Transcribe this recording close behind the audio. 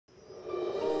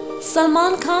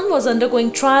Salman Khan was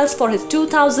undergoing trials for his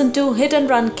 2002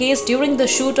 hit-and-run case during the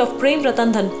shoot of Prem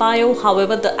Ratan Dhan Payo.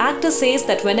 However, the actor says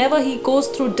that whenever he goes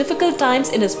through difficult times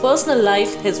in his personal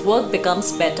life, his work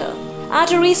becomes better.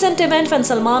 At a recent event when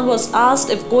Salman was asked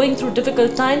if going through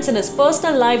difficult times in his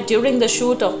personal life during the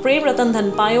shoot of Prem Ratan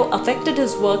Dhan Payo affected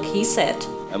his work, he said,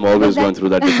 I'm always going through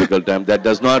that difficult time. That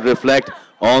does not reflect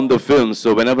on the film.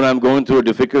 So whenever I'm going through a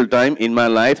difficult time in my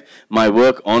life, my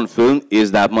work on film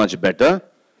is that much better.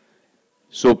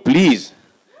 So please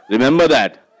remember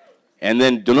that, and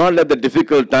then do not let the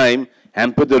difficult time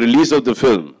hamper the release of the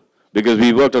film, because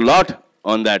we worked a lot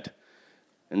on that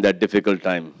in that difficult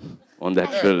time on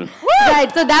that film.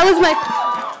 Right, so that was my...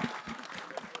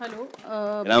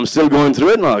 Hello. And I'm still going through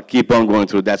it, and I'll keep on going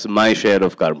through it. That's my share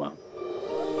of karma.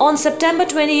 On September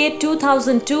 28,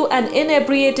 2002, an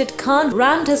inebriated Khan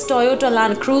rammed his Toyota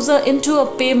Land Cruiser into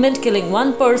a pavement, killing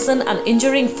one person and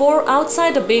injuring four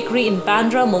outside a bakery in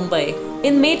Bandra, Mumbai.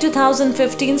 In May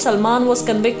 2015, Salman was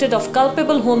convicted of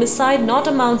culpable homicide not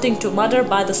amounting to murder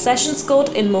by the Sessions Court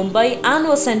in Mumbai and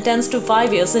was sentenced to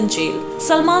 5 years in jail.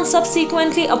 Salman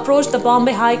subsequently approached the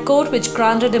Bombay High Court, which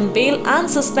granted him bail and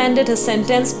suspended his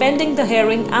sentence pending the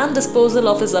hearing and disposal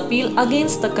of his appeal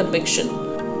against the conviction.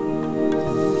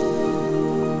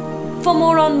 For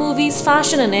more on movies,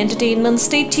 fashion and entertainment,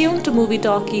 stay tuned to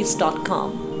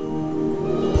MovieTalkies.com.